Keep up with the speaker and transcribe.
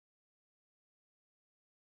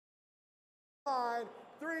5,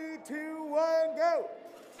 3, 2, 1, go.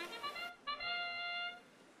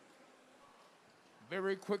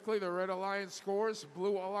 Very quickly, the Red Alliance scores.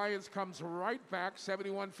 Blue Alliance comes right back,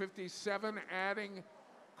 71-57, adding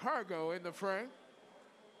cargo in the fray.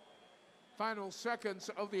 Final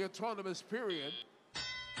seconds of the autonomous period.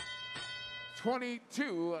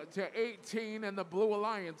 22-18, and the Blue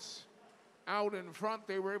Alliance out in front.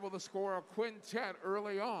 They were able to score a quintet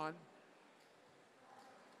early on.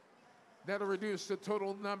 That'll reduce the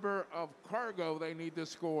total number of cargo they need to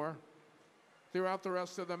score throughout the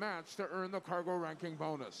rest of the match to earn the cargo ranking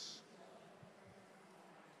bonus.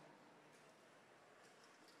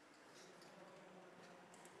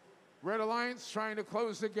 Red Alliance trying to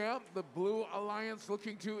close the gap. The Blue Alliance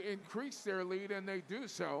looking to increase their lead, and they do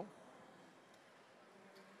so.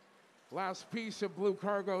 Last piece of blue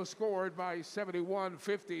cargo scored by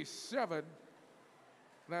 71-57.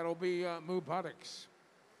 That'll be Robotics.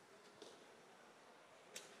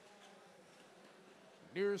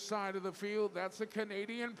 Near side of the field, that's a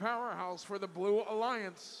Canadian powerhouse for the Blue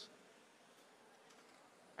Alliance.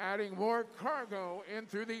 Adding more cargo in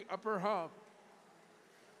through the upper hub.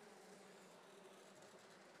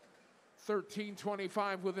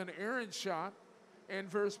 13-25 with an errant shot.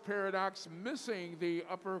 Inverse Paradox missing the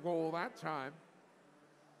upper goal that time.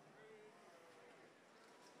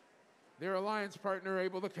 Their alliance partner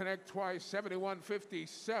able to connect twice,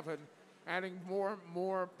 71-57, adding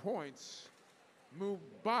more points.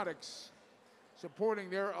 Robotics supporting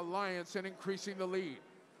their alliance and increasing the lead.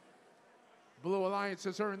 Blue Alliance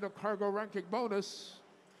has earned the cargo ranking bonus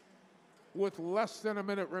with less than a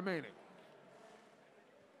minute remaining.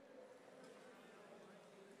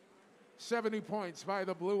 70 points by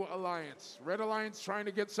the Blue Alliance. Red Alliance trying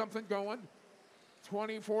to get something going.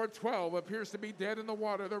 24-12 appears to be dead in the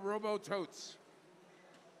water. The Robo-Totes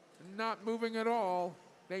not moving at all.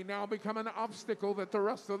 They now become an obstacle that the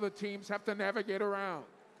rest of the teams have to navigate around.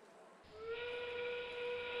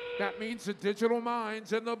 That means the Digital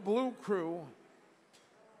Minds and the Blue Crew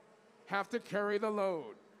have to carry the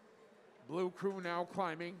load. Blue Crew now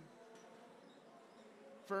climbing.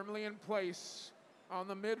 Firmly in place on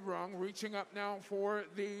the mid-rung, reaching up now for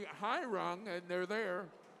the high rung, and they're there.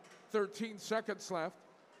 13 seconds left.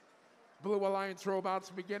 Blue Alliance robots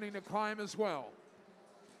beginning to climb as well.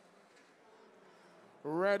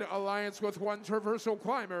 Red Alliance with one traversal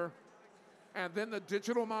climber, and then the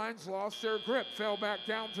Digital Minds lost their grip, fell back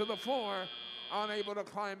down to the floor, unable to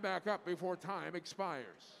climb back up before time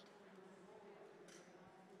expires.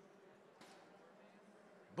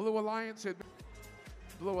 Blue Alliance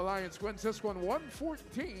wins this one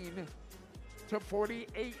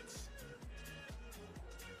 114-48.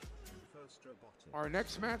 Our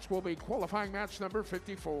next match will be qualifying match number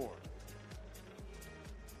 54.